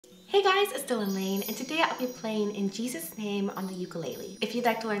Hey guys, it's Dylan Laine, and today I'll be playing In Jesus' Name on the ukulele. If you'd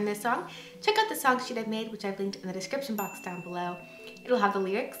like to learn this song, check out the song sheet I've made, which I've linked in the description box down below. It'll have the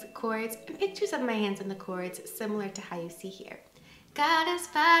lyrics, chords, and pictures of my hands on the chords, similar to how you see here. God is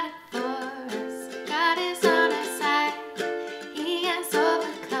fighting for us, God is on our side, He has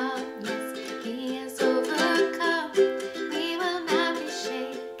overcome, yes, He has overcome. We will not be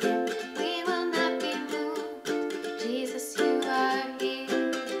shaken, we will not be moved, Jesus, you are here.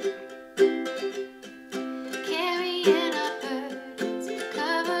 Carrying our burdens,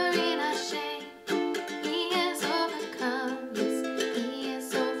 covering our shame, He has overcome, yes, He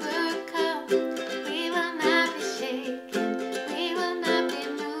has overcome. We will not be shaken, we will not be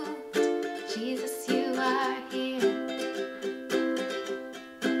moved, Jesus, you are here.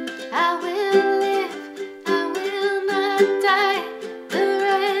 I will live, I will not die, the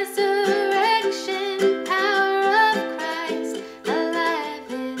resurrection power of Christ alive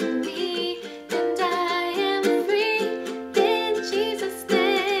in me, and I am free in Jesus'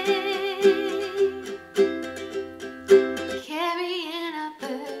 name. Carrying our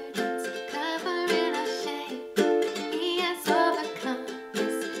burdens, covering our shame, He has overcome,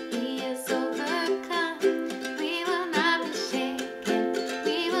 yes, He has overcome. We will not be shaken,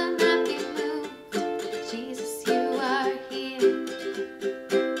 we will not be moved, Jesus, you are here.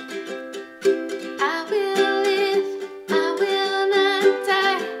 I will live, I will not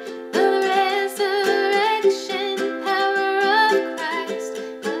die, the resurrection power of Christ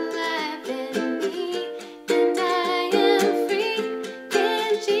alive in me, and I am free in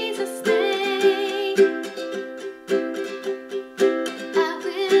Jesus' name. I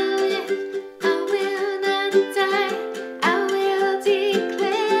will live, I will not die, I will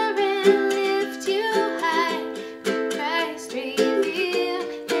declare and lift you high, Christ revealed,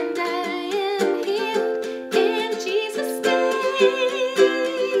 and I am healed in Jesus' name.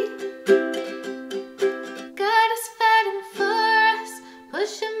 God is fighting for us,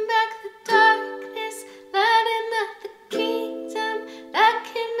 pushing back the darkness, lighting up the kingdom that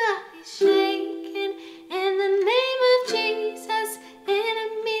cannot be shaken. In the name of Jesus,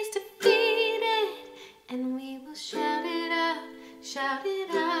 enemies defeated, and we will shout it out, shout it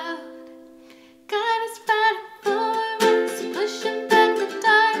out. God is fighting for us, pushing back the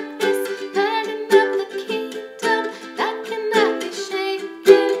darkness, lighting up the kingdom that cannot be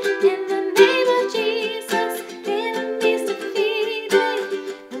shaken. In the name of Jesus, enemies defeated,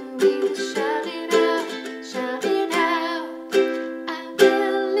 and we will shout it out, shout it out. I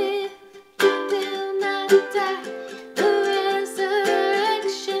will live, I will not die, the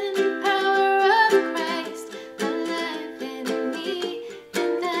resurrection power of Christ alive in me,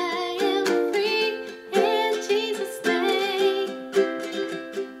 and I am free in Jesus' name.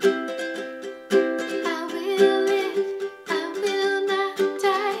 I will live, I will not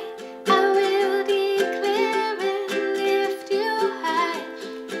die, I will declare and lift you high,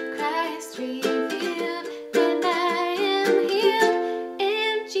 Christ revealed, and I am healed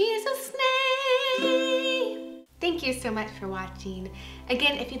in Jesus' name. Thank you so much for watching.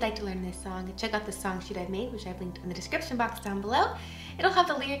 Again, if you'd like to learn this song, check out the song sheet I've made, which I've linked in the description box down below. It'll have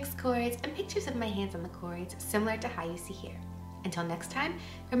the lyrics, chords, and pictures of my hands on the chords, similar to how you see here. Until next time,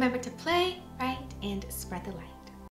 remember to play, write, and spread the light.